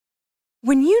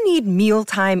When you need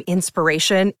mealtime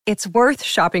inspiration, it's worth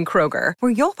shopping Kroger,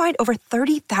 where you'll find over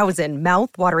 30,000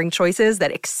 mouth-watering choices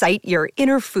that excite your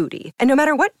inner foodie. And no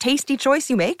matter what tasty choice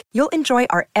you make, you'll enjoy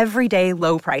our everyday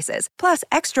low prices, plus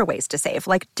extra ways to save,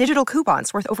 like digital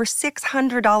coupons worth over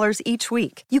 $600 each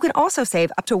week. You can also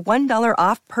save up to $1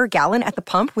 off per gallon at the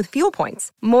pump with fuel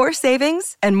points. More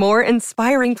savings and more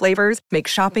inspiring flavors make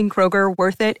shopping Kroger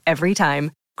worth it every time.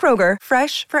 Kroger,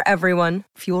 fresh for everyone.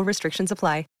 Fuel restrictions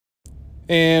apply.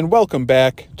 And welcome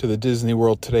back to the Disney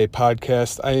World Today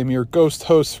podcast. I am your ghost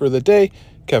host for the day,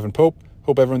 Kevin Pope.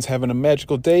 Hope everyone's having a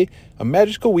magical day, a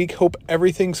magical week. Hope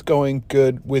everything's going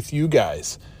good with you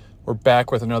guys. We're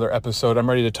back with another episode. I'm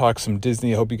ready to talk some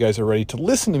Disney. I hope you guys are ready to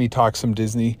listen to me talk some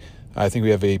Disney. I think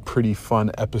we have a pretty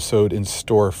fun episode in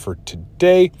store for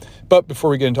today. But before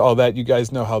we get into all that, you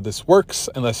guys know how this works,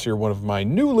 unless you're one of my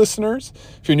new listeners.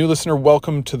 If you're a new listener,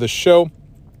 welcome to the show.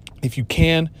 If you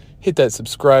can, hit that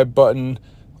subscribe button,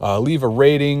 leave a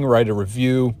rating, write a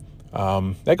review.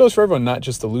 That goes for everyone, not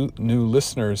just the new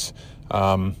listeners.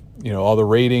 All the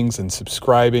ratings and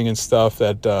subscribing and stuff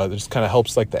that just kind of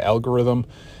helps like the algorithm.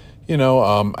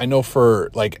 I know for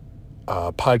like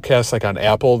podcasts like on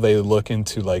Apple, they look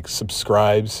into like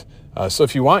subscribes. So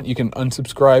if you want, you can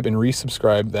unsubscribe and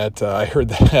resubscribe. That I heard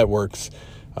that works.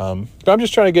 But I'm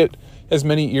just trying to get as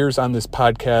many ears on this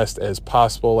podcast as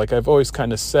possible. Like I've always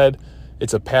kind of said,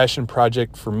 it's a passion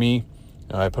project for me.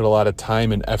 I put a lot of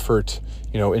time and effort,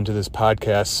 into this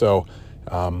podcast. So,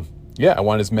 I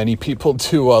want as many people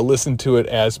to listen to it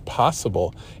as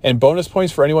possible. And bonus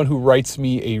points for anyone who writes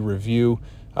me a review.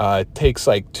 It takes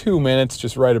like 2 minutes.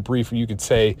 Just write a brief. You could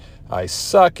say I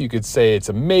suck. You could say it's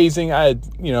amazing. As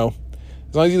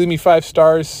long as you leave me 5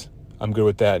 stars, I'm good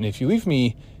with that. And if you leave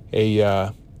me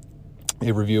a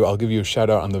review, I'll give you a shout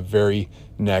out on the very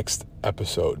next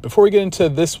episode. Before we get into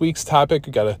this week's topic,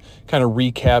 we got to kind of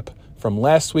recap from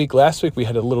last week. Last week we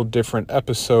had a little different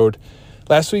episode.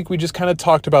 Last week we just kind of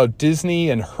talked about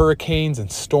Disney and hurricanes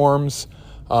and storms.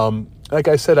 Like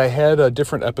I said, I had a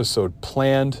different episode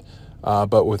planned,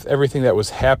 but with everything that was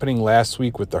happening last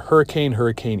week with the Hurricane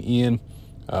Ian,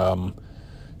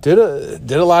 did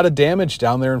a lot of damage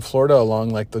down there in Florida along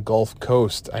like the Gulf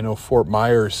Coast. I know Fort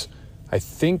Myers, I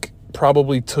think,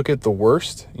 probably took it the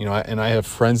worst, and I have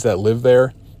friends that live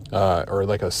there, or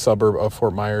like a suburb of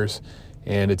Fort Myers,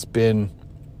 and it's been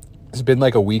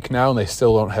like a week now and they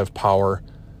still don't have power.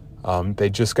 They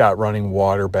just got running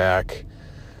water back.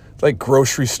 Like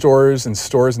grocery stores and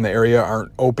stores in the area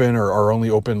aren't open or are only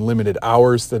open limited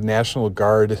hours. The National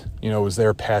Guard, was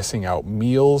there passing out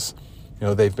meals.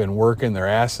 They've been working their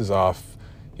asses off,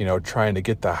 trying to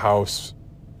get the house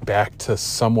back to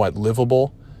somewhat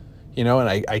livable. And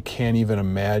I can't even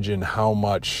imagine how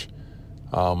much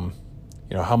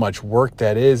work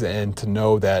that is, and to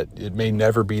know that it may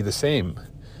never be the same.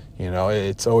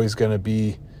 It's always going to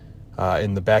be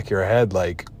in the back of your head,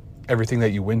 like everything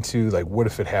that you went to, like what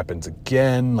if it happens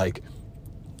again? Like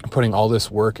putting all this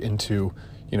work into,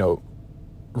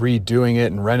 redoing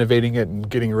it and renovating it and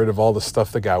getting rid of all the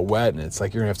stuff that got wet. And it's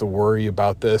like you're gonna have to worry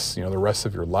about this, the rest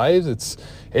of your lives.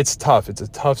 It's tough. It's a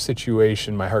tough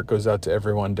situation. My heart goes out to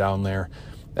everyone down there,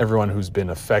 everyone who's been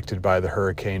affected by the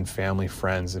hurricane, family,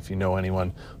 friends. If you know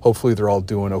anyone, hopefully they're all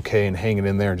doing okay and hanging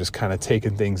in there and just kind of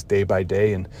taking things day by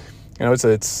day. And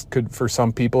it's good for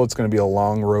some people. It's going to be a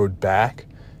long road back,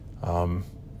 but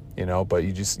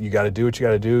you got to do what you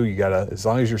got to do. You got to, as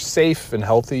long as you're safe and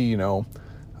healthy, the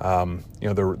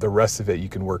rest of it you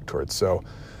can work towards. So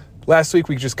last week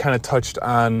we just kind of touched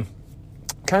on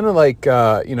kind of like,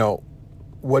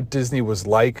 what Disney was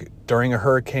like during a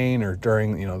hurricane or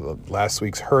during, the last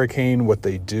week's hurricane, what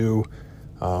they do.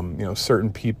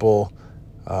 Certain people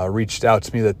reached out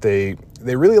to me that they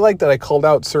really liked that I called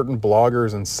out certain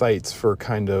bloggers and sites for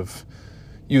kind of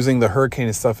using the hurricane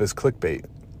and stuff as clickbait.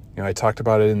 I talked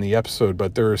about it in the episode,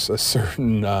 but there's a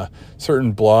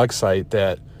certain blog site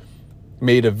that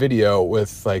made a video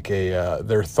with like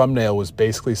their thumbnail was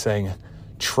basically saying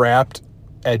trapped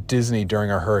at Disney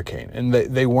during a hurricane. And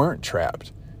they weren't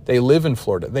trapped. They live in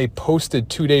Florida. They posted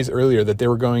 2 days earlier that they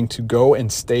were going to go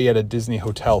and stay at a Disney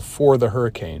hotel for the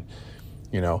hurricane,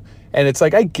 and it's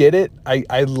like, I get it.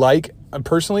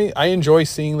 Personally, I enjoy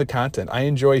seeing the content. I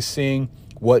enjoy seeing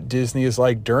what Disney is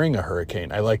like during a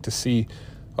hurricane. I like to see,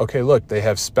 okay, look, they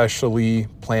have specially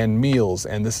planned meals,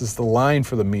 and this is the line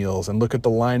for the meals, and look at the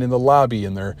line in the lobby,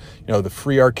 and they're, the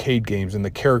free arcade games, and the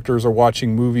characters are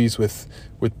watching movies with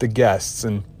the guests.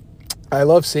 And I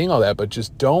love seeing all that, but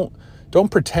just don't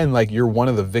pretend like you're one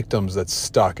of the victims that's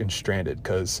stuck and stranded,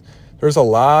 because there's a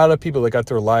lot of people that got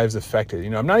their lives affected.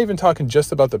 I'm not even talking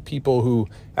just about the people who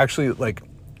actually like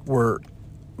were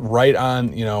right on,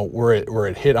 where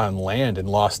it hit on land and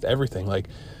lost everything. Like,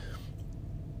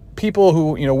 people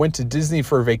who, went to Disney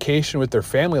for a vacation with their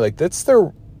family, like,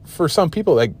 for some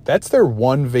people, like, that's their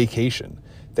one vacation.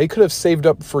 They could have saved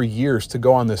up for years to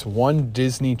go on this one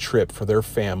Disney trip for their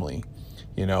family.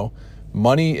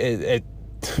 Money at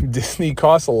Disney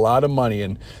costs a lot of money.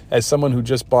 And as someone who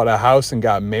just bought a house and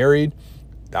got married,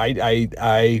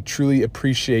 I truly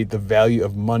appreciate the value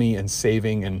of money and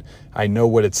saving, and I know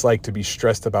what it's like to be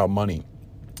stressed about money.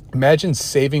 Imagine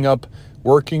saving up,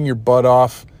 working your butt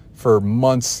off for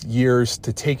months, years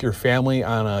to take your family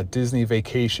on a Disney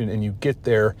vacation, and you get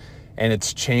there and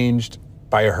it's changed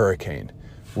by a hurricane.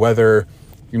 Whether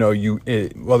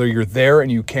you're there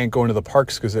and you can't go into the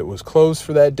parks because it was closed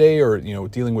for that day, or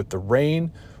dealing with the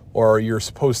rain, or you're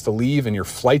supposed to leave and your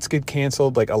flights get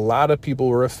canceled. Like, a lot of people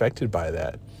were affected by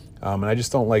that. And I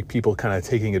just don't like people kind of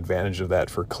taking advantage of that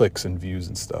for clicks and views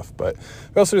and stuff. But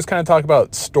we also just kind of talk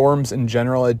about storms in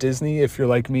general at Disney. If you're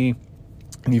like me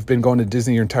and you've been going to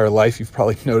Disney your entire life, you've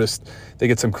probably noticed they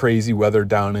get some crazy weather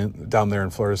down there in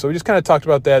Florida. So we just kind of talked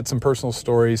about that, some personal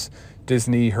stories,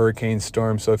 Disney, hurricane,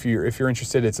 storm. So if you're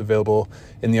interested, it's available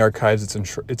in the archives.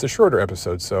 It's a shorter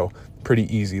episode, so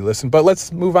pretty easy listen. But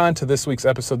let's move on to this week's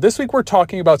episode. This week we're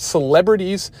talking about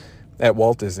celebrities at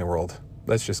Walt Disney World.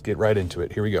 Let's just get right into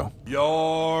it. Here we go.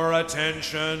 Your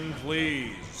attention,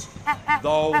 please.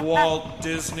 The Walt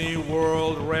Disney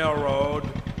World Railroad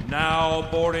now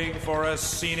boarding for a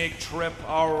scenic trip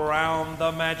around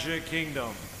the Magic Kingdom.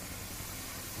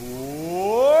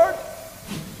 Board!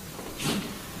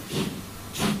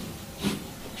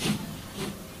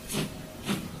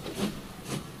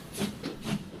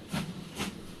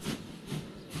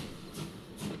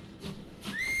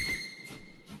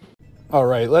 All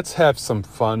right, let's have some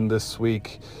fun this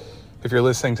week. If you're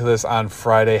listening to this on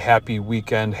Friday, happy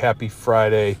weekend, happy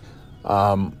Friday.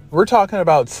 We're talking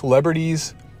about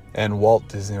celebrities and Walt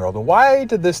Disney World. And why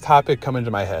did this topic come into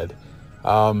my head?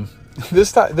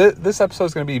 This episode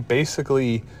is going to be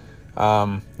basically,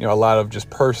 a lot of just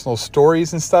personal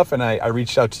stories and stuff. And I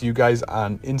reached out to you guys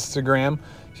on Instagram.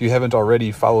 If you haven't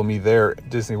already, follow me there,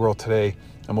 Disney World Today.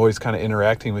 I'm always kind of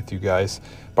interacting with you guys.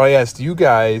 But I asked you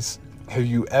guys, have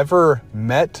you ever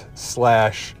met /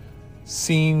 seen /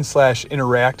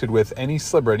 interacted with any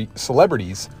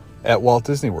celebrities at Walt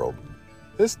Disney World?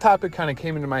 This topic kind of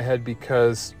came into my head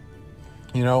because,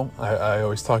 I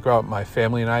always talk about my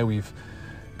family and I. We've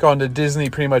gone to Disney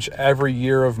pretty much every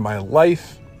year of my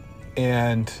life.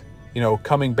 And,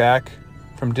 coming back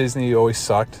from Disney always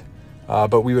sucked.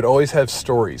 But we would always have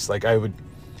stories. Like, I would,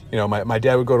 my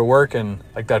dad would go to work, and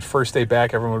like that first day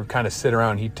back, everyone would kind of sit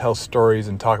around. He'd tell stories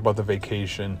and talk about the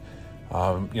vacation.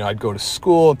 I'd go to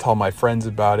school and tell my friends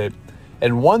about it.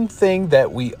 And one thing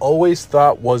that we always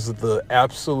thought was the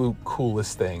absolute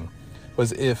coolest thing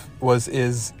was if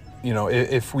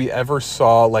we ever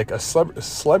saw like a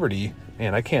celebrity,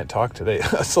 man, I can't talk today,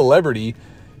 a celebrity,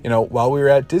 while we were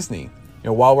at Disney,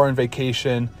 while we're on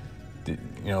vacation,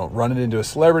 running into a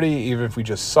celebrity, even if we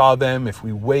just saw them, if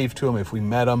we waved to them, if we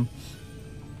met them,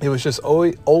 it was just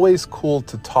always cool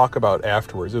to talk about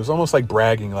afterwards. It was almost like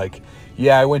bragging, like,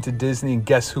 yeah, I went to Disney and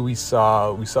guess who we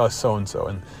saw? We saw so-and-so.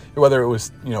 And whether it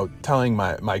was, telling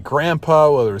my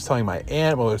grandpa, whether it was telling my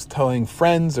aunt, whether it was telling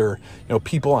friends or,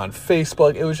 people on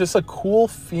Facebook, it was just a cool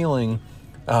feeling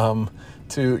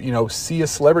to, see a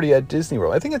celebrity at Disney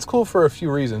World. I think it's cool for a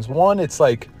few reasons. One, it's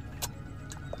like,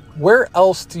 where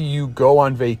else do you go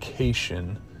on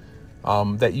vacation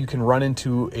that you can run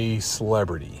into a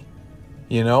celebrity?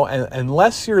 And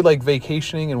unless you're like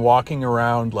vacationing and walking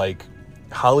around like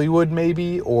Hollywood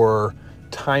maybe, or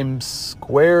Times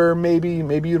Square maybe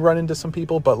you'd run into some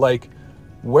people, but like,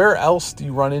 where else do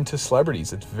you run into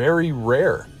celebrities? It's very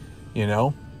rare,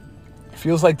 It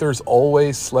feels like there's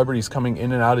always celebrities coming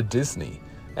in and out of Disney,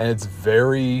 and it's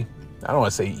very, I don't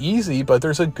want to say easy, but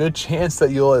there's a good chance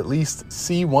that you'll at least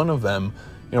see one of them,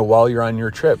 while you're on your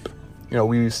trip.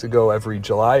 We used to go every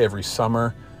July, every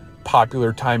summer,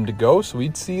 popular time to go, so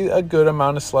we'd see a good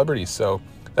amount of celebrities. So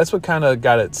that's what kind of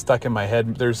got it stuck in my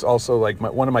head. There's also like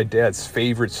one of my dad's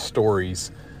favorite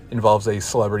stories involves a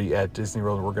celebrity at Disney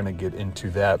World. We're going to get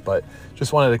into that, but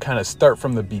just wanted to kind of start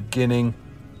from the beginning,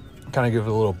 kind of give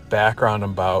a little background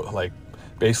about like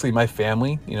basically my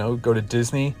family, go to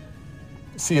Disney,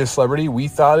 see a celebrity. We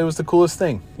thought it was the coolest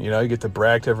thing. You get to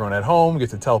brag to everyone at home, get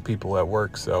to tell people at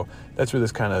work. So that's where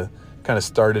this kind of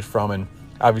started from. And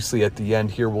obviously at the end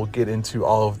here, we'll get into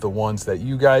all of the ones that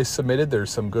you guys submitted.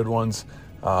 There's some good ones,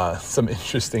 some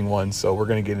interesting ones. So we're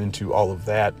going to get into all of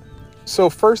that. So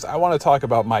first, I want to talk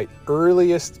about my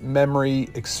earliest memory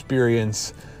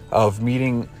experience of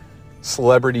meeting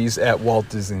celebrities at Walt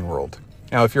Disney World.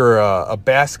 Now, if you're a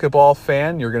basketball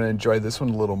fan, you're going to enjoy this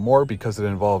one a little more because it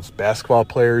involves basketball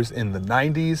players in the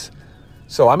 90s.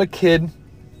 So I'm a kid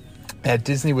at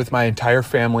Disney with my entire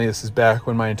family. This is back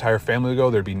when my entire family would go.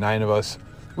 There'd be 9 of us.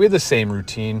 We had the same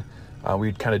routine.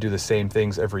 We'd kind of do the same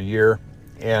things every year.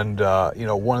 And,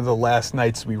 one of the last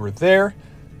nights we were there,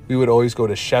 we would always go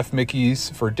to Chef Mickey's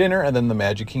for dinner and then the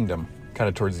Magic Kingdom, kind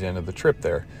of towards the end of the trip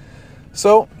there.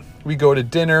 So we go to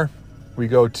dinner. We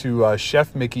go to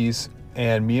Chef Mickey's.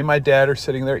 And me and my dad are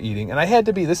sitting there eating. And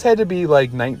this had to be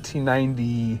like between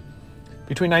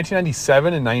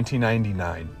 1997 and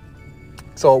 1999.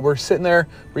 So we're sitting there,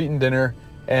 we're eating dinner,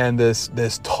 and this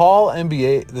tall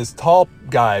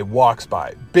guy walks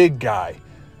by, big guy,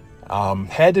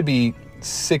 had to be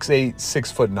 6'8",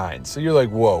 6'9". So you're like,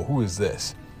 whoa, who is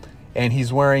this? And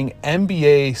he's wearing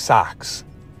NBA socks.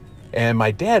 And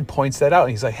my dad points that out,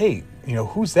 and he's like, hey,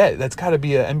 who's that? That's got to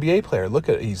be an NBA player. Look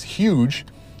at it. He's huge.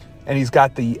 And he's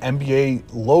got the NBA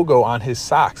logo on his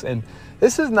socks. And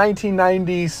this is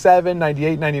 1997,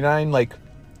 98, 99.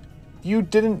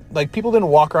 People didn't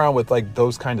walk around with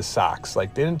those kind of socks. They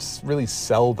didn't really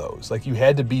sell those. You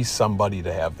had to be somebody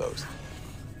to have those.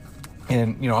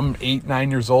 And, I'm 8, 9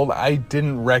 years old. I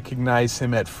didn't recognize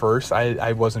him at first.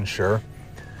 I wasn't sure.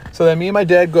 So then me and my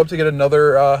dad go up to get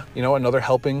another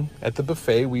helping at the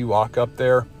buffet. We walk up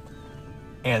there,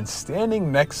 and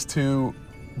standing next to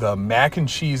the mac and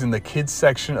cheese in the kids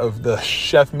section of the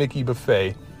Chef Mickey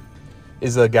buffet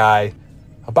is a guy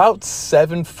about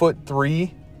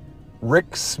 7'3",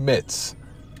 Rick Smits.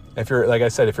 If you're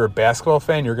a basketball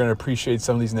fan, you're going to appreciate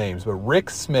some of these names. But Rick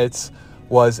Smits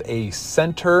was a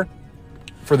center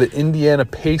for the Indiana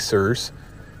Pacers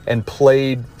and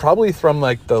played probably from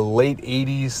the late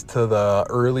 80s to the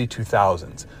early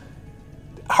 2000s.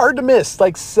 Hard to miss,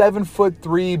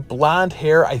 7'3", blonde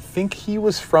hair. I think he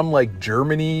was from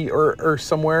Germany or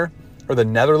somewhere, or the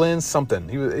Netherlands, something.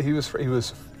 He was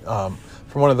from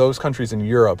one of those countries in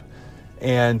Europe,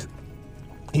 and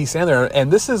he's standing there. And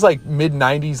this is mid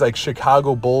 90s,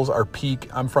 Chicago Bulls are peak.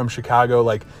 I'm from Chicago.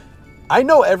 I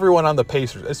know everyone on the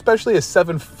Pacers, especially a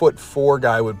 7'4"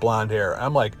 guy with blonde hair.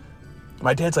 I'm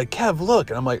my dad's like, Kev, look,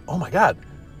 and I'm like, oh my God.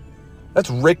 That's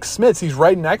Rick Smits. He's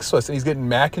right next to us, and he's getting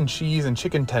mac and cheese and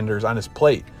chicken tenders on his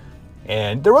plate.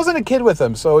 And there wasn't a kid with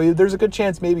him, so there's a good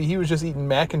chance maybe he was just eating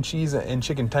mac and cheese and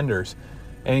chicken tenders.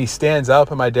 And he stands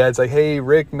up, and my dad's like, hey,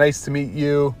 Rick, nice to meet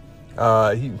you.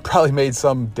 He probably made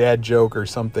some dad joke or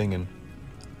something. And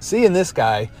seeing this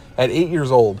guy at 8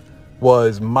 years old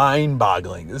was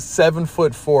mind-boggling.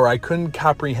 7'4". I couldn't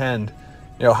comprehend,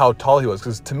 how tall he was.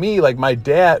 Because to me, my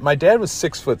dad was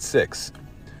 6'6".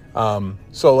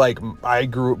 I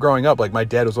growing up, my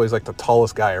dad was always the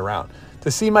tallest guy around. To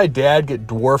see my dad get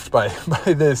dwarfed by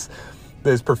this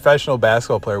professional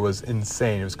basketball player was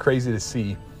insane. It was crazy to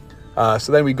see.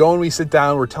 So then we go and we sit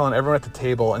down, we're telling everyone at the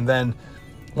table. And then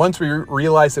once we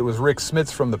realized it was Rick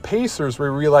Smits from the Pacers, we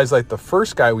realized the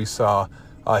first guy we saw,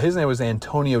 his name was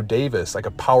Antonio Davis, a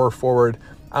power forward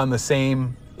on the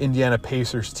same Indiana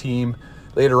Pacers team.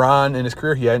 Later on in his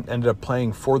career, he ended up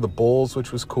playing for the Bulls,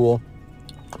 which was cool.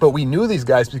 But we knew these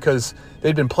guys because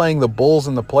they'd been playing the Bulls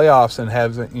in the playoffs and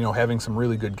having some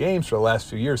really good games for the last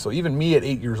few years. So even me at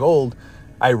 8 years old,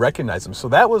 I recognized them. So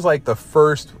that was the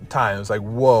first time. It was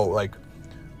whoa,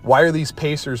 why are these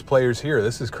Pacers players here?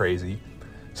 This is crazy.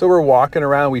 So we're walking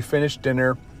around. We finished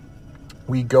dinner.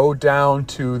 We go down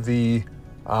to the,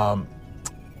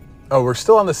 we're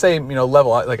still on the same,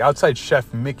 level, outside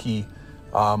Chef Mickey,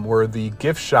 where the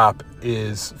gift shop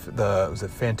is was it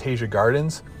Fantasia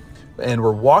Gardens? And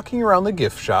we're walking around the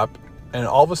gift shop, and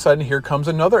all of a sudden here comes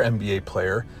another NBA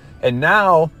player. And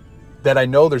now that I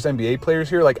know there's NBA players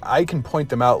here, I can point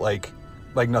them out like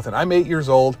nothing. I'm 8 years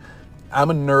old. I'm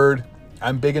a nerd.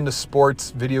 I'm big into sports,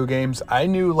 video games. I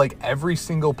knew every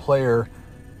single player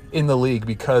in the league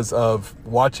because of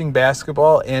watching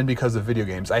basketball and because of video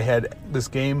games. I had this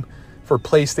game for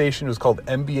PlayStation. It was called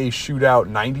NBA Shootout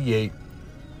 98.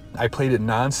 I played it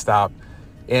nonstop.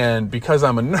 And because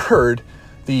I'm a nerd,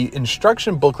 the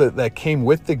instruction booklet that came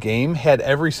with the game had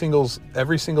every single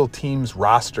team's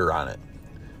roster on it.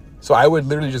 So I would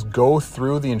literally just go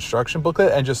through the instruction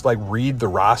booklet and just read the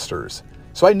rosters.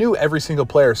 So I knew every single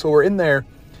player. So we're in there,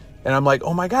 and I'm like,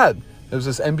 oh my God, there was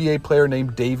this NBA player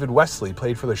named David Wesley,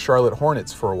 played for the Charlotte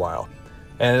Hornets for a while.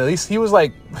 And at least he was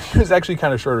actually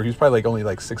kind of shorter. He was probably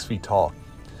only 6 feet tall.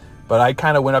 But I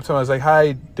kind of went up to him. I was like,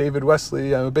 hi, David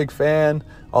Wesley. I'm a big fan,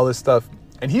 all this stuff.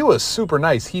 And he was super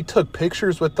nice. He took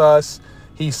pictures with us.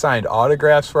 He signed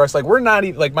autographs for us. We're not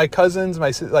even, my cousins,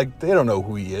 my they don't know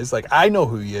who he is. I know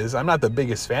who he is. I'm not the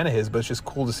biggest fan of his, but it's just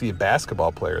cool to see a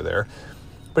basketball player there.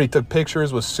 but he took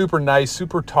pictures, was super nice,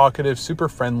 super talkative, super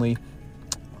friendly.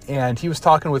 And he was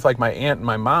talking with like my aunt and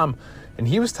my mom, and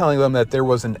he was telling them that there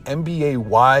was an NBA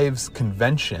Wives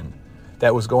convention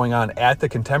that was going on at the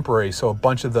Contemporary. So a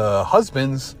bunch of the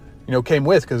husbands, came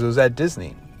with because it was at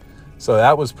Disney. So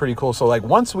that was pretty cool. So like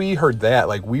once we heard that,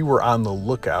 like we were on the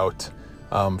lookout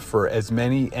for as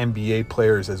many NBA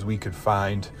players as we could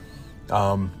find.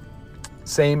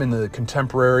 Same in the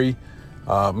Contemporary.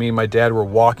 Me and my dad were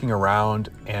walking around,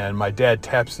 and my dad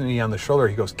taps me on the shoulder.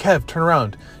 He goes, "Kev, turn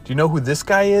around. Do you know who this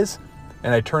guy is?"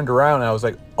 And I turned around and I was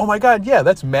like, "Oh my God, yeah,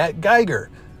 that's Matt Geiger."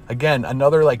 Again,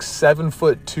 another like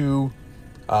 7'2",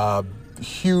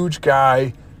 huge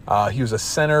guy. He was a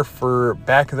center for,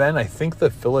 back then, I think the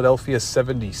Philadelphia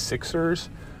 76ers.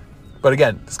 But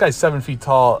again, this guy's 7 feet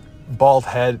tall, bald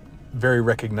head, very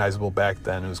recognizable back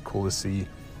then. It was cool to see.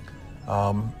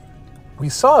 We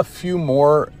saw a few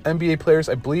more NBA players.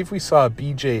 I believe we saw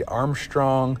B.J.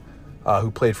 Armstrong,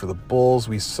 who played for the Bulls.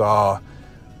 We saw,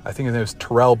 I think his name was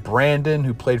Terrell Brandon,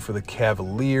 who played for the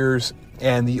Cavaliers.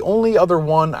 And the only other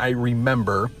one I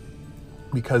remember,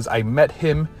 because I met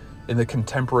him in the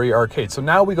Contemporary Arcade. So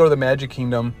now we go to the Magic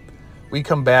Kingdom. We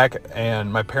come back,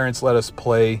 and my parents let us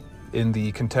play in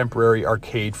the Contemporary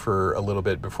Arcade for a little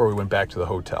bit before we went back to the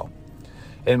hotel.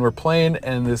 And we're playing,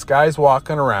 and this guy's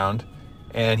walking around,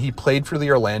 and he played for the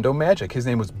Orlando Magic. His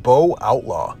name was Bo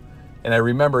Outlaw. And I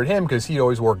remembered him because he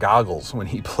always wore goggles when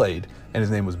he played, and his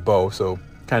name was Bo, so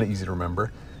kind of easy to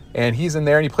remember. And he's in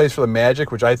there, and he plays for the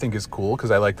Magic, which I think is cool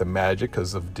because I like the Magic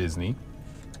because of Disney.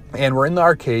 And we're in the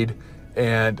arcade,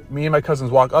 and me and my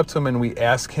cousins walk up to him, and we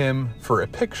ask him for a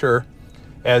picture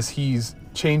as he's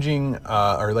changing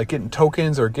or like getting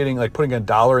tokens or getting like putting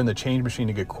 $1 in the change machine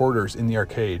to get quarters in the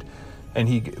arcade. And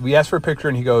we asked for a picture,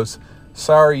 and he goes,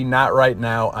 "Sorry, not right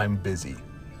now, I'm busy."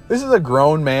 This is a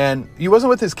grown man. He wasn't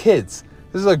with his kids.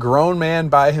 This is a grown man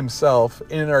by himself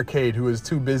in an arcade who was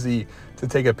too busy to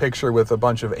take a picture with a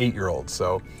bunch of 8-year-olds.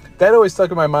 So that always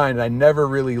stuck in my mind, and I never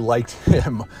really liked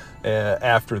him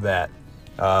after that.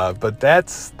 But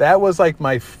that was like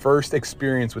my first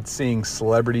experience with seeing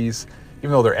celebrities,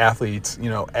 even though they're athletes,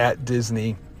 at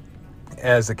Disney.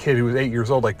 As a kid who was 8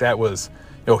 years old, like that was,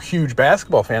 huge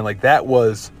basketball fan. Like that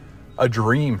was a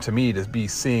dream to me, to be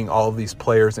seeing all of these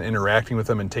players and interacting with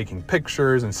them and taking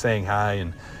pictures and saying hi.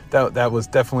 And that was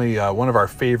definitely one of our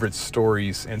favorite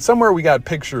stories. And somewhere we got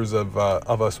pictures of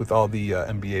us with all the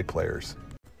NBA players.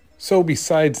 So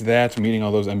besides that, meeting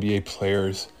all those NBA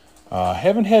players,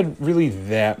 haven't had really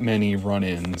that many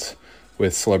run-ins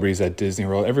with celebrities at Disney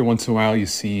World. Every once in a while you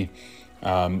see,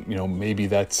 maybe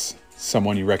that's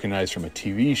someone you recognize from a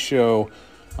TV show.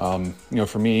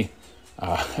 For me,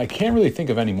 I can't really think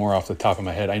of any more off the top of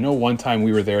my head. I know one time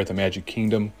we were there at the Magic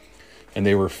Kingdom, and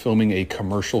they were filming a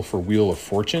commercial for Wheel of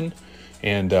Fortune,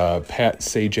 and Pat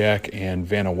Sajak and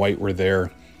Vanna White were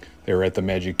there. They were at the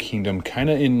Magic Kingdom, kind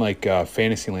of in like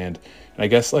Fantasyland. And I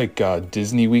guess like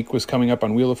Disney Week was coming up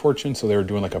on Wheel of Fortune, so they were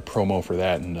doing like a promo for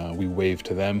that, and we waved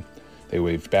to them. They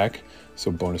waved back, so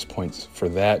bonus points for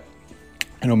that.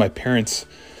 I know my parents,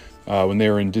 when they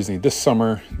were in Disney this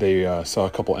summer, they saw a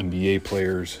couple NBA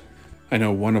players. I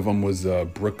know one of them was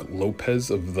Brook Lopez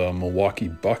of the Milwaukee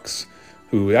Bucks,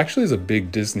 who actually is a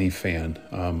big Disney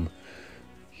fan.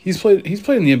 He's played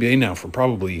in the NBA now for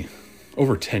probably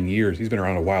over 10 years. He's been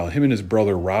around a while. Him and his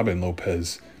brother Robin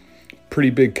Lopez, pretty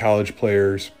big college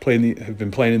players, have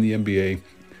been playing in the NBA.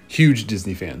 Huge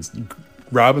Disney fans.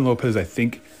 Robin Lopez, I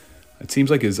think, it seems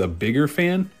like is a bigger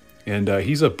fan, and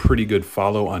he's a pretty good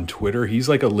follow on Twitter. He's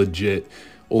like a legit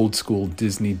old school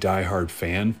Disney diehard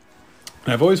fan.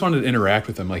 And I've always wanted to interact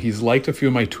with him. Like he's liked a few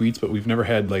of my tweets, but we've never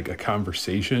had like a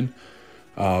conversation.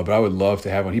 But I would love to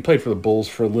have one. He played for the Bulls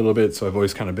for a little bit, so I've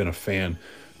always kind of been a fan.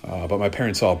 But my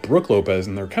parents saw Brook Lopez,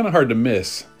 and they're kind of hard to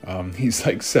miss. He's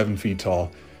like 7 feet tall,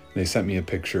 and they sent me a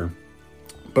picture.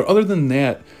 But other than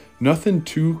that, nothing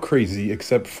too crazy,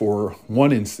 except for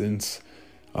one instance.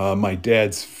 My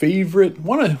dad's favorite,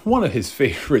 one of his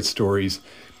favorite stories,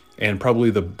 and probably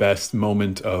the best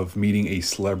moment of meeting a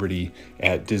celebrity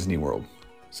at Disney World.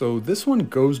 So this one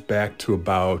goes back to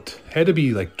had to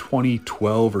be like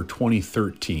 2012 or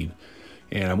 2013.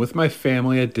 And I'm with my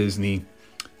family at Disney,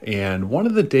 and one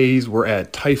of the days we're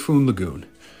at Typhoon Lagoon.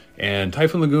 And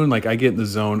Typhoon Lagoon, like I get in the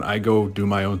zone, I go do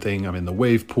my own thing. I'm in the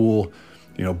wave pool,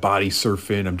 body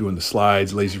surfing, I'm doing the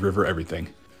slides, lazy river, everything.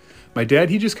 My dad,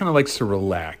 he just kind of likes to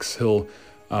relax. He'll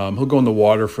go in the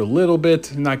water for a little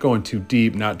bit, not going too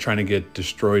deep, not trying to get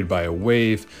destroyed by a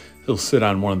wave. He'll sit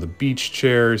on one of the beach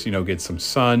chairs, get some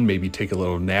sun, maybe take a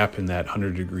little nap in that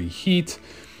 100-degree heat.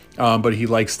 But he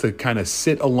likes to kind of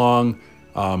sit along.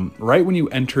 Right when you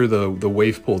enter the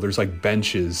wave pool, there's like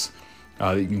benches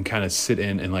that you can kind of sit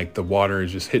in, and like the water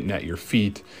is just hitting at your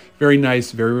feet. Very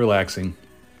nice, very relaxing.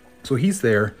 So he's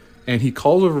there, and he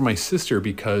calls over my sister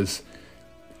because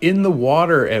in the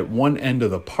water at one end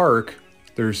of the park,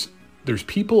 there's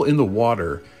people in the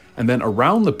water, and then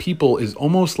around the people is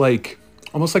almost like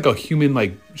a human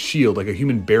like shield, like a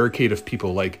human barricade of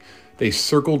people. Like they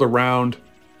circled around,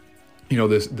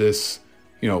 this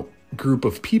group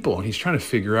of people, and he's trying to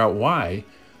figure out why.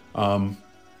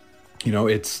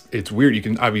 It's weird. You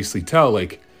can obviously tell,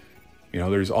 like,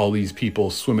 there's all these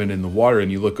people swimming in the water,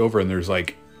 and you look over and there's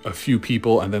like a few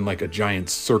people and then like a giant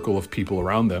circle of people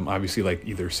around them, obviously like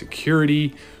either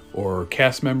security or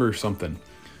cast member or something.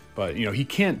 But he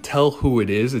can't tell who it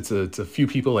is. It's a few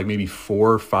people, like maybe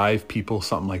 4 or 5 people,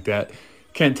 something like that.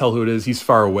 Can't tell who it is. He's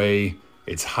far away.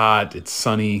 It's hot. It's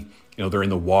sunny. They're in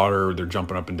the water. They're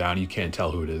jumping up and down. You can't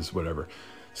tell who it is, whatever.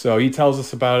 So he tells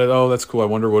us about it. Oh, that's cool. I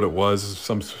wonder what it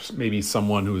was. Maybe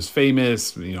someone who was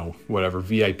famous, whatever,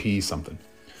 VIP, something.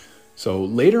 So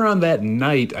later on that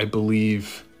night, I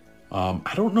believe,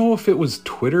 I don't know if it was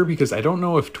Twitter, because I don't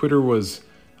know if Twitter was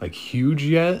like huge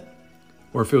yet,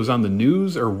 or if it was on the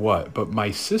news or what. But my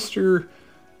sister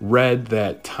read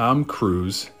that Tom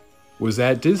Cruise was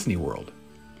at Disney World.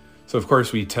 So of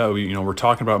course we're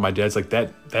talking about, my dad's like,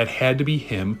 that had to be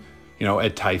him,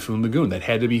 at Typhoon Lagoon. That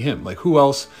had to be him. Like, who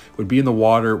else would be in the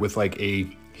water with like a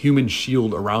human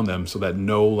shield around them so that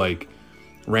no like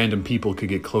random people could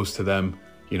get close to them,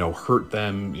 hurt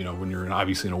them, when you're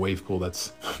obviously in a wave pool,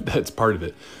 that's part of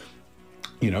it.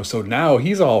 So now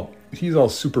he's all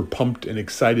super pumped and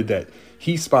excited that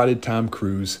he spotted Tom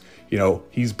Cruise.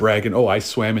 He's bragging, oh, I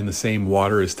swam in the same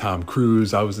water as Tom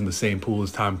Cruise. I was in the same pool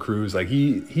as Tom Cruise. Like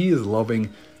he is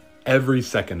loving every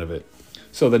second of it.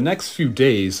 So the next few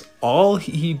days, all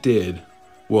he did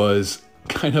was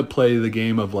kind of play the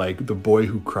game of like the boy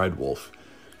who cried wolf.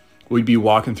 We'd be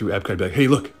walking through Epcot, be like, hey,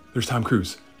 look, there's Tom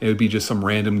Cruise. And it would be just some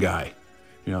random guy.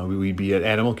 We'd be at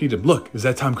Animal Kingdom. Look, is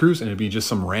that Tom Cruise? And it'd be just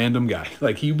some random guy.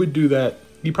 Like he would do that.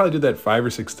 He probably did that 5 or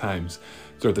 6 times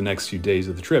throughout the next few days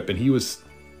of the trip. And he was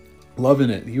loving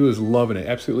it. He was loving it.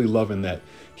 Absolutely loving that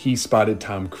he spotted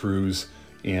Tom Cruise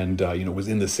and, was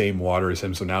in the same water as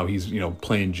him. So now he's,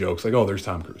 playing jokes like, oh, there's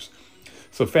Tom Cruise.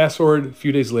 So fast forward a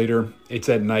few days later, it's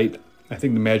at night. I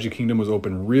think the Magic Kingdom was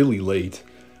open really late.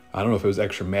 I don't know if it was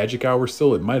extra magic hour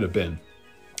still. It might have been.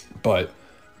 But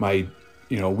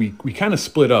we kind of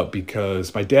split up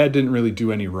because my dad didn't really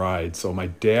do any rides. So my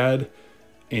dad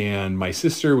and my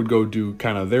sister would go do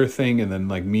kind of their thing. And then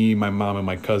like me, my mom, and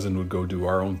my cousin would go do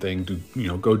our own thing,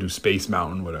 go do Space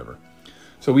Mountain, whatever.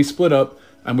 So we split up.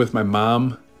 I'm with my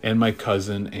mom and my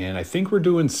cousin, and I think we're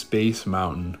doing Space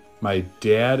Mountain. My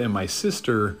dad and my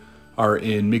sister are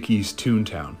in Mickey's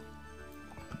Toontown.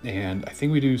 And I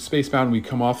think we do Space Mountain. We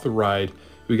come off the ride.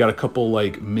 We got a couple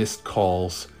like missed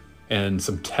calls and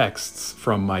some texts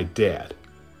from my dad.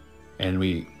 And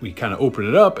we kind of open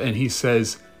it up, and he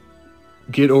says,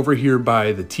 get over here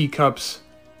by the teacups.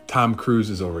 Tom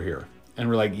Cruise is over here. And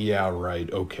we're like, yeah,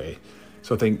 right, okay.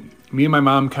 So I think me and my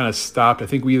mom kind of stopped. I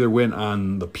think we either went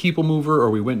on the People Mover or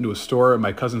we went into a store. And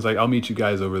my cousin's like, I'll meet you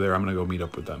guys over there. I'm going to go meet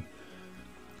up with them.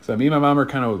 So me and my mom are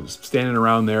kind of standing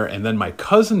around there. And then my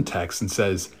cousin texts and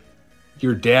says,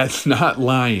 your dad's not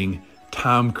lying.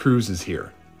 Tom Cruise is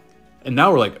here. And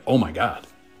now we're like, oh my God,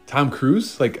 Tom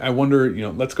Cruise? Like, I wonder,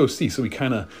 let's go see. So we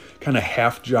kind of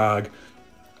half jog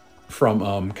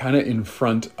from kind of in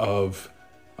front of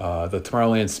the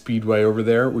Tomorrowland Speedway over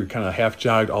there. We kind of half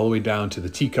jogged all the way down to the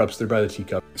teacups. They're by the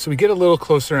teacup. So we get a little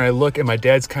closer, and I look, and my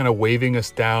dad's kind of waving us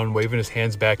down, waving his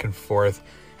hands back and forth.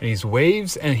 And he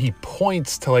waves and he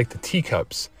points to like the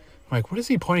teacups. I'm like, what is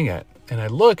he pointing at? And I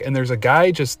look, and there's a guy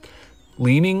just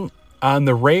leaning on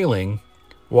the railing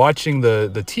watching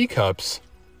the teacups,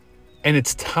 and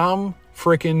it's Tom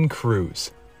frickin'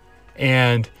 Cruise.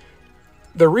 And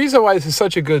the reason why this is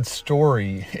such a good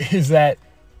story is that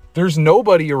there's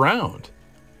nobody around.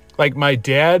 Like my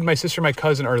dad, my sister, my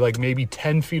cousin are like maybe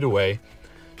 10 feet away.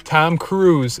 Tom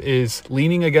Cruise is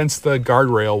leaning against the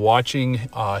guardrail watching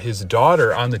his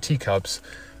daughter on the teacups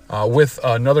with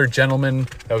another gentleman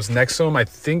that was next to him. I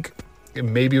think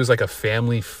maybe it was like a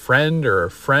family friend or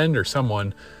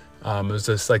someone. It was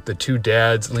just like the two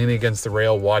dads leaning against the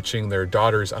rail watching their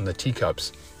daughters on the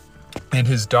teacups. And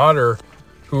his daughter,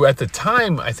 who at the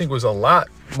time I think was a lot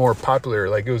more popular,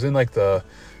 like it was in like the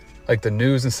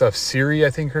news and stuff. Siri, I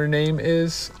think her name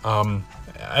is.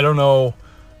 I don't know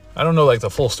like the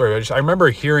full story. I remember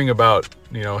hearing about,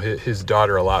 his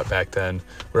daughter a lot back then,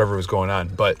 whatever was going on.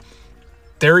 But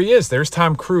there he is. There's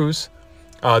Tom Cruise.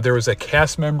 There was a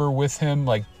cast member with him,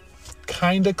 like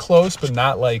kind of close, but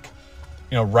not like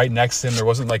right next to him. There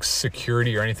wasn't like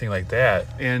security or anything like that.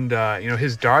 And,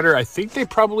 his daughter, I think they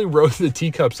probably rode the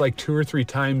teacups like 2 or 3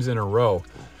 times in a row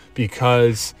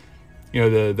because,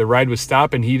 the ride was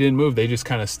stopping. He didn't move. They just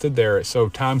kind of stood there. So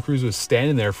Tom Cruise was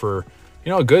standing there for,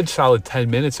 a good solid 10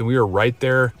 minutes, and we were right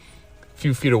there a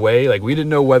few feet away. Like, we didn't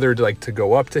know whether to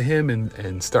go up to him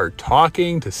and start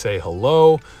talking, to say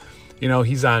hello.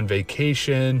 He's on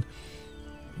vacation.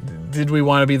 Did we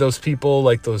want to be those people,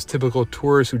 like those typical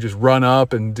tourists who just run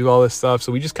up and do all this stuff?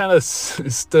 So we just kind of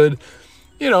stood,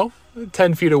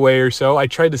 10 feet away or so. I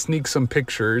tried to sneak some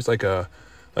pictures like a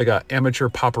amateur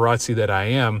paparazzi that I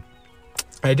am.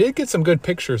 I did get some good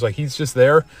pictures. Like, he's just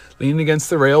there leaning against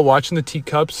the rail, watching the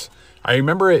teacups. I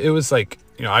remember it was like,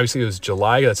 obviously it was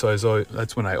July.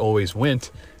 That's when I always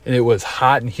went. And it was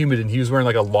hot and humid, and he was wearing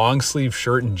like a long sleeve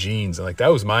shirt and jeans. And like, that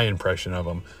was my impression of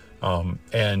him.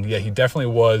 And yeah, he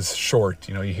definitely was short.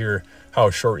 You hear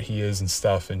how short he is and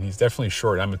stuff, and he's definitely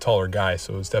short. I'm a taller guy,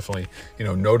 so it was definitely,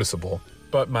 noticeable.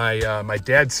 But my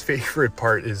dad's favorite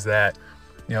part is that,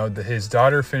 his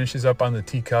daughter finishes up on the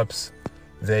teacups.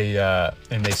 They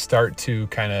start to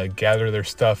kind of gather their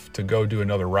stuff to go do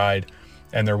another ride,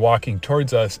 and they're walking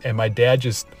towards us, and my dad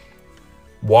just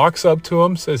walks up to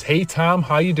him, says, "Hey, Tom,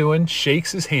 how you doing?"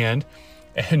 Shakes his hand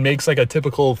and makes like a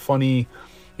typical funny,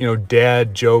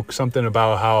 dad joke, something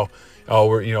about how,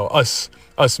 we're,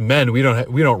 us men, we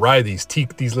don't ride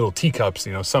these little teacups,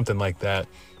 something like that.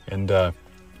 And,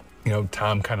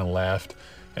 Tom kind of laughed.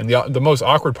 And the most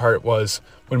awkward part was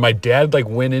when my dad like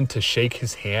went in to shake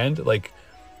his hand, like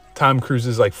Tom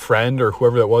Cruise's like friend or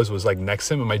whoever that was like next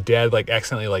to him, and my dad like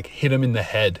accidentally like hit him in the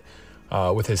head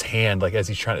with his hand, like as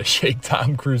he's trying to shake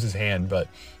Tom Cruise's hand. But,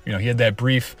 he had that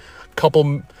brief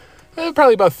couple,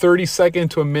 probably about 30-second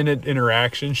to a minute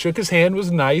interaction. Shook his hand, was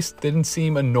nice, didn't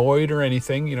seem annoyed or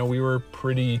anything. We were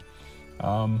pretty,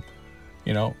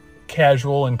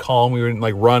 casual and calm. We wouldn't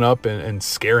like run up and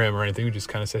scare him or anything. We just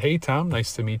kind of said, "Hey, Tom,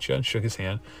 nice to meet you," and shook his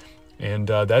hand. And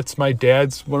that's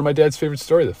one of my dad's favorite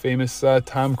story, the famous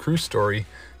Tom Cruise story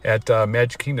at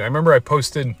Magic Kingdom. I remember I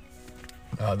posted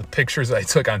the pictures that I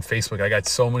took on Facebook. I got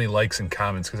so many likes and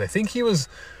comments because I think he was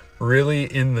really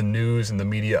in the news and the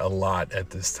media a lot at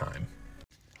this time.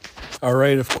 All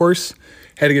right, of course,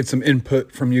 had to get some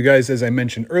input from you guys. As I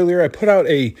mentioned earlier, I put out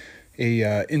a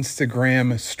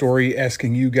Instagram story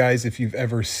asking you guys if you've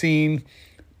ever seen,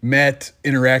 met,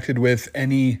 interacted with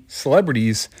any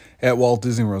celebrities at Walt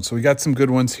Disney World. So we got some good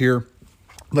ones here.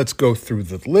 Let's go through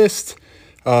the list.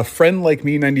 Friend Like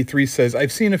Me 93 says,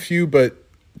 "I've seen a few, but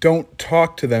don't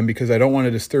talk to them because I don't want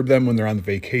to disturb them when they're on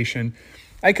vacation."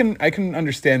 I can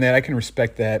understand that. I can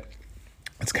respect that.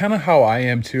 It's kind of how I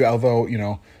am too, although,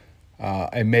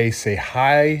 I may say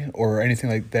hi or anything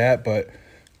like that, but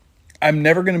I'm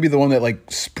never going to be the one that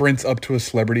like sprints up to a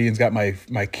celebrity and's got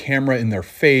my camera in their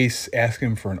face, asking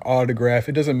them for an autograph.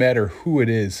 It doesn't matter who it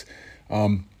is.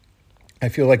 I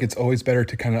feel like it's always better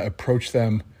to kind of approach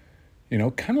them,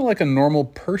 kind of like a normal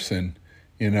person,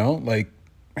 like,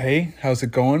 "Hey, how's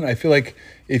it going?" I feel like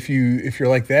if you're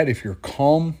like that, if you're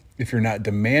calm, if you're not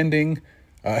demanding,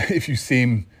 if you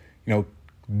seem,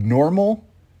 normal,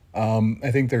 I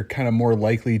think they're kind of more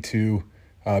likely to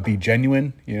be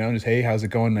genuine, just, "Hey, how's it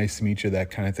going? Nice to meet you,"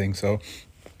 that kind of thing. So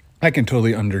I can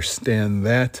totally understand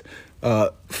that.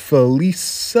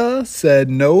 Felisa said,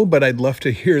 "No, but I'd love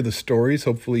to hear the stories."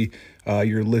 Hopefully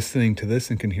you're listening to this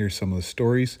and can hear some of the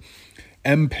stories.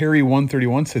 M. Perry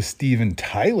 131 says, "Steven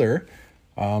Tyler.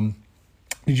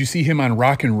 Did you see him on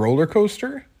Rock and Roller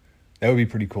Coaster?" That would be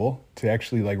pretty cool to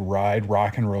actually like ride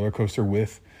Rock and Roller Coaster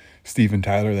with Steven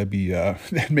Tyler.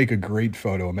 That'd make a great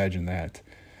photo. Imagine that.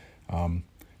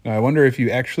 Now I wonder if you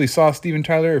actually saw Steven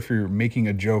Tyler, or if you're making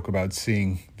a joke about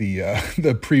seeing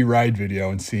the pre-ride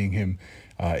video and seeing him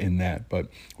in that. But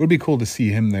it would be cool to see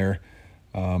him there.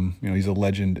 He's a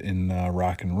legend in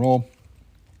rock and roll.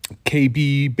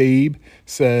 KB Babe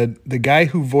said, "The guy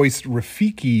who voiced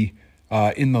Rafiki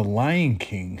in The Lion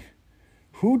King."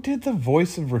 Who did the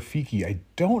voice of Rafiki? I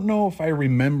don't know if I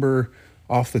remember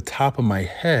off the top of my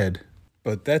head,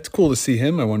 but that's cool to see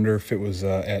him. I wonder if it was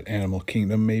at Animal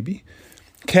Kingdom, maybe.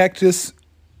 Cactus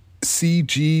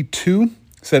CG2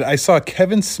 said, "I saw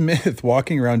Kevin Smith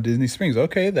walking around Disney Springs."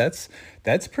 Okay, that's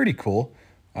pretty cool.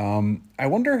 I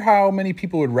wonder how many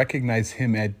people would recognize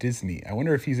him at Disney. I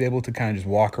wonder if he's able to kind of just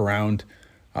walk around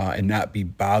and not be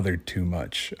bothered too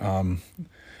much.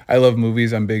 I love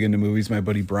movies. I'm big into movies. My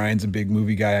buddy Brian's a big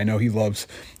movie guy. I know he loves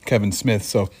Kevin Smith.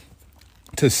 So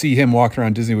to see him walk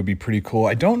around Disney would be pretty cool.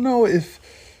 I don't know if,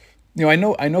 I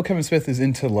know Kevin Smith is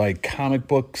into like comic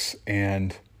books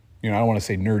and, I don't want to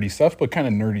say nerdy stuff, but kind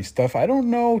of nerdy stuff. I don't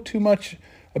know too much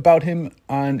about him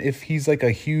on if he's like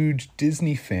a huge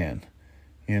Disney fan.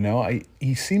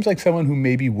 He seems like someone who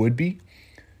maybe would be.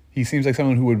 He seems like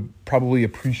someone who would probably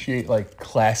appreciate like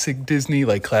classic Disney,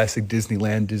 like classic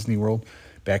Disneyland, Disney World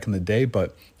back in the day.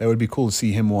 But that would be cool to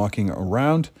see him walking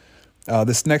around.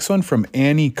 This next one from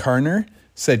Annie Carner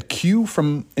said Q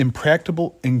from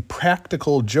Impractical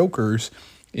Jokers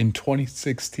in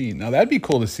 2016. Now that'd be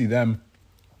cool to see them.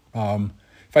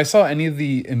 If I saw any of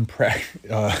the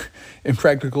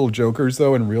Impractical Jokers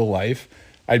though in real life,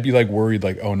 I'd be like worried,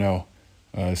 like, oh no.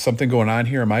 Something going on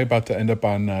here? Am I about to end up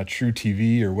on True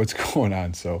TV or what's going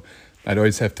on? So I'd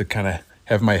always have to kind of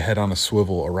have my head on a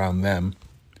swivel around them.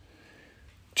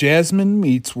 Jasmine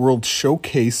Meets World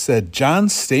Showcase said John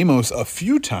Stamos a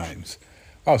few times.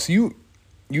 Oh, so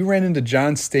you ran into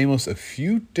John Stamos a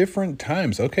few different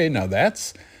times. Okay, now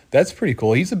that's pretty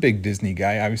cool. He's a big Disney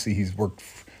guy. Obviously, he's worked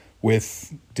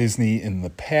with Disney in the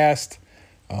past.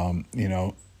 The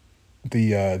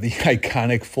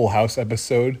iconic Full House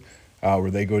episode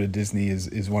where they go to Disney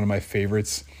is one of my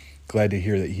favorites. Glad to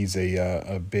hear that he's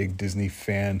a big Disney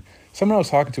fan. Someone I was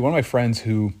talking to, one of my friends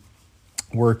who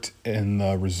worked in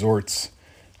the resorts,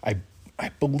 I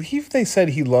believe they said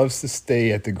he loves to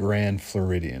stay at the Grand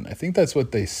Floridian. I think that's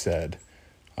what they said,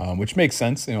 which makes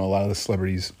sense. A lot of the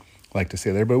celebrities like to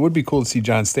stay there, but it would be cool to see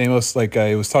John Stamos. Like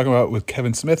I was talking about with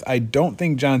Kevin Smith, I don't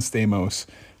think John Stamos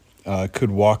could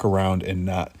walk around and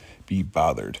not be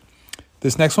bothered.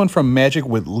 This next one from Magic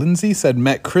with Lindsay said,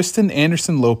 met Kristen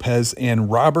Anderson Lopez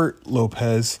and Robert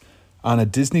Lopez on a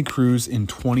Disney cruise in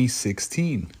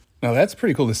 2016. Now that's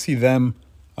pretty cool to see them,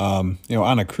 on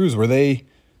a cruise. Were they, it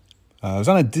was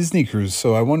on a Disney cruise.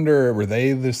 So I wonder, were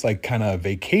they just like kind of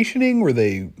vacationing? Were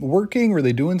they working? Were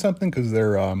they doing something? Cause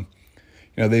they're,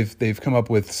 they've come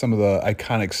up with some of the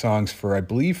iconic songs for, I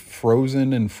believe,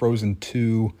 Frozen and Frozen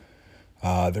 2.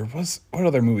 There was, what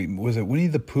other movie? Was it Winnie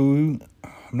the Pooh?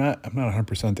 I'm not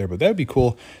 100% there, but that'd be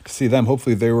cool to see them.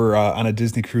 Hopefully they were on a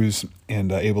Disney cruise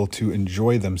and able to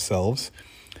enjoy themselves.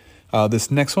 This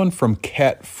next one from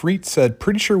Kat Freet said,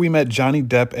 pretty sure we met Johnny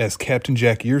Depp as Captain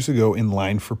Jack years ago in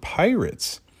line for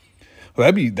Pirates.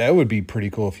 Well, that would be pretty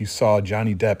cool if you saw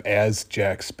Johnny Depp as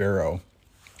Jack Sparrow.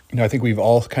 I think we've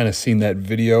all kind of seen that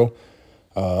video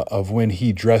of when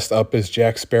he dressed up as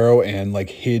Jack Sparrow and like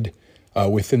hid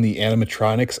within the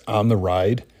animatronics on the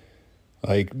ride.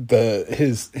 Like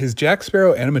his Jack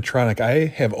Sparrow animatronic, I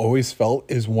have always felt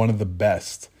is one of the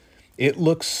best. It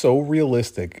looks so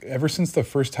realistic. Ever since the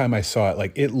first time I saw it,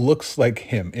 like it looks like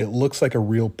him. It looks like a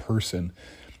real person.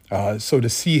 So to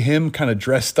see him kind of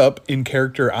dressed up in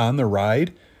character on the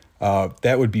ride,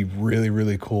 that would be really,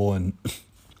 really cool. And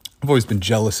I've always been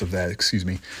jealous of that. Excuse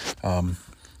me.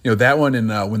 That one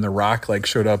and when The Rock like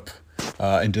showed up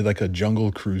and did like a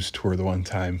Jungle Cruise tour the one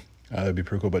time. That'd be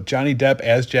pretty cool. But Johnny Depp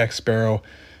as Jack Sparrow,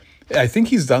 I think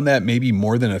he's done that maybe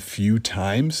more than a few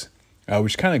times,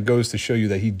 which kind of goes to show you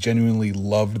that he genuinely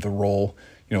loved the role,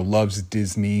 loves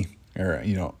Disney, or,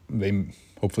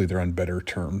 hopefully they're on better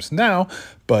terms now,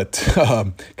 but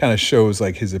kind of shows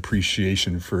like his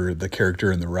appreciation for the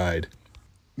character in the ride.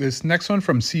 This next one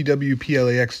from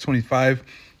CWPLAX25,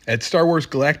 at Star Wars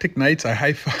Galactic Nights, I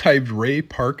high-fived Ray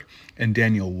Park and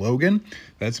Daniel Logan.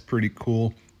 That's pretty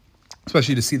cool.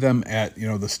 Especially to see them at,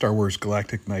 the Star Wars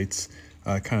Galactic Nights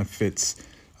kind of fits.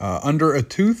 Under a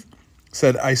Tooth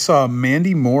said, I saw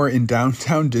Mandy Moore in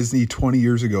downtown Disney 20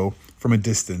 years ago from a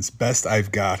distance. Best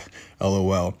I've got,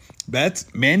 LOL.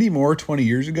 That's Mandy Moore 20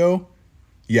 years ago?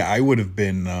 Yeah, I would have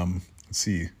been, I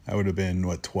would have been,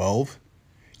 12?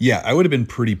 Yeah, I would have been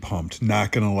pretty pumped,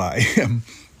 not going to lie.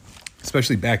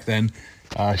 Especially back then.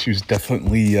 She was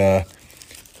definitely...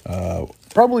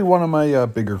 probably one of my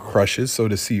bigger crushes, so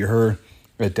to see her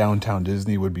at Downtown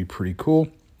Disney would be pretty cool.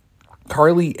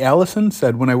 Carly Allison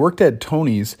said, when I worked at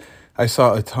Tony's, I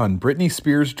saw a ton. Britney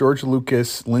Spears, George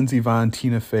Lucas, Lindsey Vonn,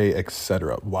 Tina Fey,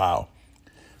 etc. Wow.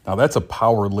 Now that's a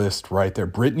power list right there.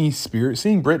 Britney Spears,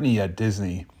 seeing Britney at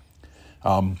Disney,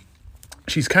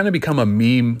 she's kind of become a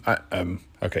meme.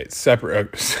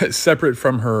 Separate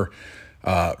from her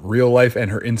real life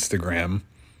and her Instagram.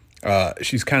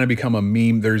 She's kind of become a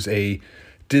meme. There's a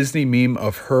Disney meme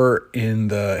of her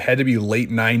had to be late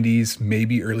 90s,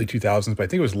 maybe early 2000s, but I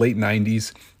think it was late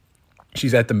 90s.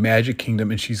 She's at the Magic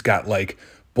Kingdom and she's got like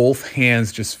both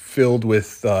hands just filled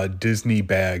with Disney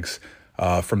bags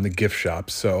from the gift shop.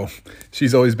 So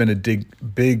she's always been a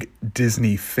big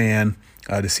Disney fan.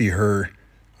 To see her,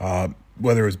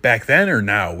 whether it was back then or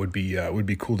now, would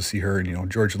be cool to see her.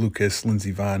 And George Lucas,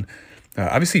 Lindsey Vonn.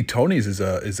 Obviously, Tony's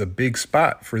is a big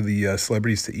spot for the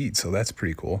celebrities to eat, so that's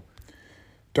pretty cool.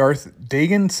 Darth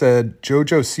Dagan said,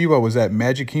 JoJo Siwa was at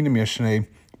Magic Kingdom yesterday,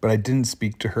 but I didn't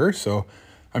speak to her, so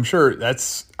I'm sure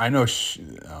I know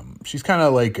she's kind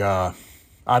of like out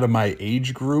of my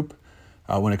age group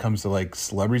when it comes to like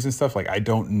celebrities and stuff. Like, I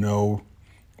don't know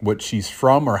what she's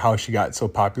from or how she got so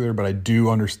popular, but I do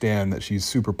understand that she's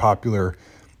super popular,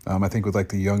 I think, with like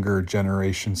the younger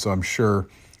generation. So I'm sure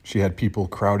she had people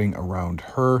crowding around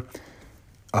her.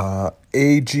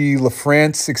 A.G.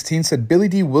 LaFrance 16 said Billy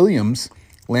D. Williams,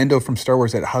 Lando from Star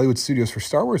Wars, at Hollywood Studios for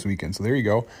Star Wars weekend. So there you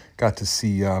go. Got to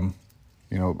see, a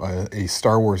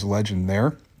Star Wars legend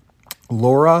there.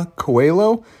 Laura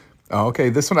Coelho. Oh, okay,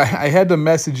 this one I had to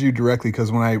message you directly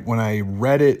because when I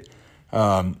read it,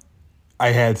 I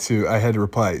had to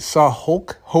reply. Saw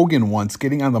Hulk Hogan once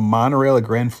getting on the monorail at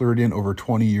Grand Floridian over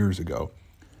 20 years ago.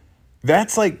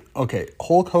 That's like, okay,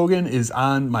 Hulk Hogan is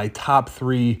on my top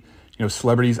 3,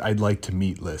 celebrities I'd like to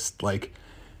meet list. Like,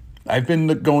 I've been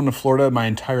going to Florida my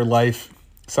entire life.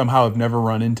 Somehow I've never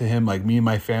run into him. Like, me and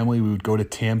my family, we would go to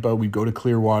Tampa, we'd go to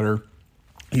Clearwater.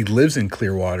 He lives in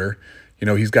Clearwater.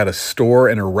 He's got a store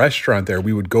and a restaurant there.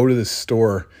 We would go to the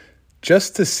store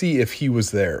just to see if he was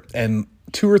there. And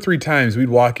 2 or 3 times we'd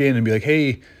walk in and be like,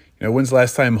 hey, when's the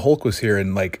last time Hulk was here?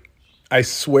 And like, I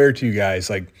swear to you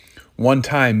guys, like, one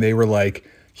time they were like,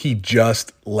 he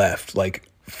just left like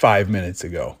 5 minutes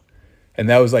ago. And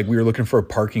that was like, we were looking for a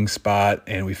parking spot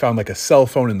and we found like a cell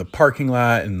phone in the parking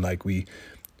lot. And like, we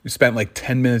spent like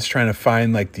 10 minutes trying to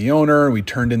find like the owner. We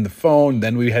turned in the phone.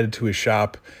 Then we headed to his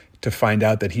shop to find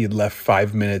out that he had left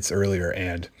 5 minutes earlier.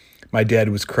 And my dad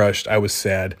was crushed. I was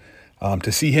sad.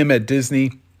 To see him at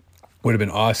Disney would have been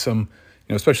awesome.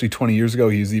 Especially 20 years ago,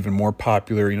 he was even more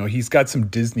popular. He's got some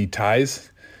Disney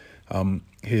ties.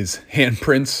 His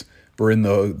handprints were in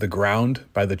the ground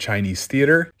by the Chinese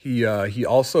Theater. He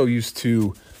also used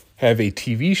to have a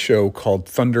TV show called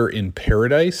Thunder in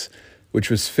Paradise,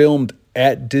 which was filmed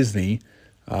at Disney.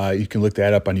 You can look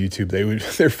that up on YouTube.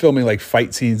 They're filming like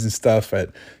fight scenes and stuff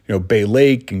at Bay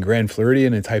Lake and Grand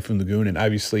Floridian and Typhoon Lagoon. And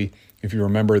obviously, if you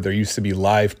remember, there used to be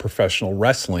live professional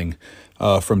wrestling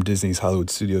from Disney's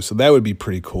Hollywood Studios. So that would be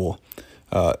pretty cool,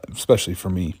 especially for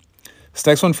me. This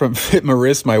next one from Fit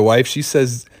Maris, my wife. She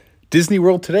says Disney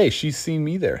World today. She's seen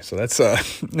me there, so that's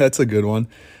a good one.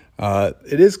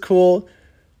 It is cool.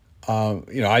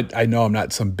 I know I'm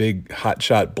not some big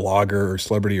hotshot blogger or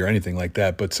celebrity or anything like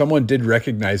that, but someone did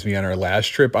recognize me on our last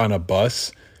trip on a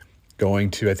bus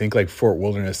going to, I think, like Fort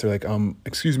Wilderness. They're like,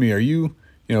 excuse me, are you,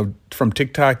 from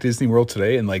TikTok Disney World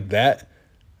today? And like that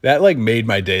like made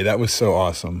my day. That was so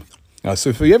awesome.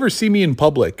 So if you ever see me in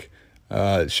public,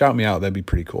 shout me out. That'd be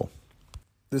pretty cool.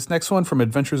 This next one from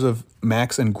Adventures of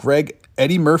Max and Greg.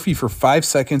 Eddie Murphy for 5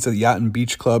 seconds at the Yacht and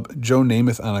Beach Club. Joe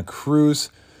Namath on a cruise.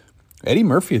 Eddie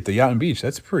Murphy at the Yacht and Beach.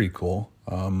 That's pretty cool.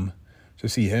 To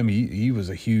see him, he was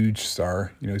a huge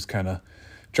star. He's kind of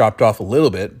dropped off a little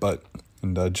bit, but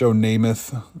Joe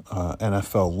Namath,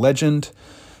 NFL legend.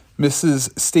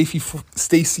 Mrs.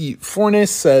 Stacy Fornes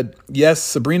said, yes,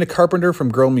 Sabrina Carpenter from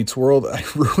Girl Meets World. I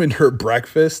ruined her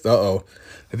breakfast. Uh-oh.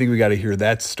 I think we got to hear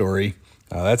that story.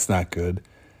 That's not good.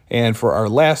 And for our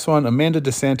last one, Amanda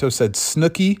DeSanto said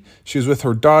Snooki. She was with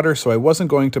her daughter, so I wasn't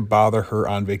going to bother her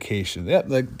on vacation.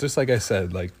 Yeah, just like I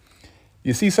said, like,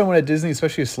 you see someone at Disney,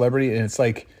 especially a celebrity, and it's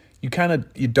like you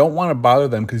don't want to bother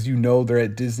them because they're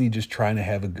at Disney just trying to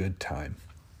have a good time.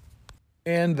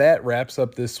 And that wraps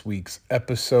up this week's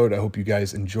episode. I hope you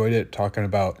guys enjoyed it, talking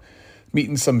about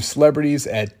meeting some celebrities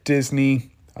at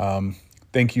Disney.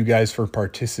 Thank you guys for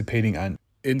participating on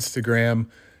Instagram.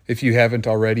 If you haven't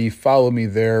already, follow me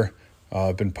there.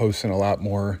 I've been posting a lot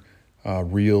more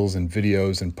reels and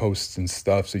videos and posts and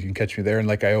stuff, so you can catch me there. And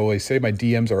like I always say, my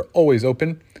DMs are always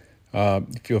open.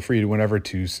 Feel free to whenever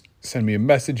to send me a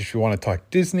message if you want to talk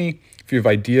Disney. If you have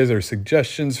ideas or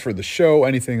suggestions for the show,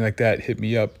 anything like that, hit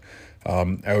me up.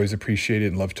 I always appreciate it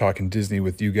and love talking Disney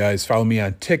with you guys. Follow me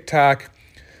on TikTok.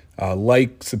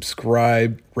 Like,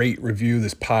 subscribe, rate, review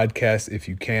this podcast if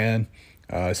you can.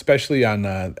 Especially on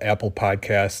Apple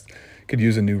Podcasts. Could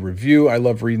use a new review. I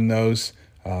love reading those.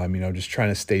 Just trying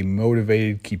to stay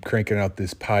motivated, keep cranking out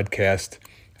this podcast.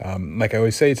 Like I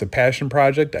always say, it's a passion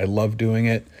project. I love doing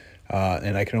it.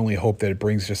 And I can only hope that it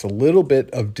brings just a little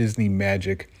bit of Disney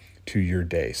magic to your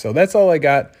day. So that's all I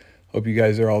got. Hope you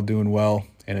guys are all doing well.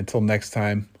 And until next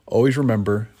time, always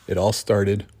remember, it all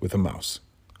started with a mouse.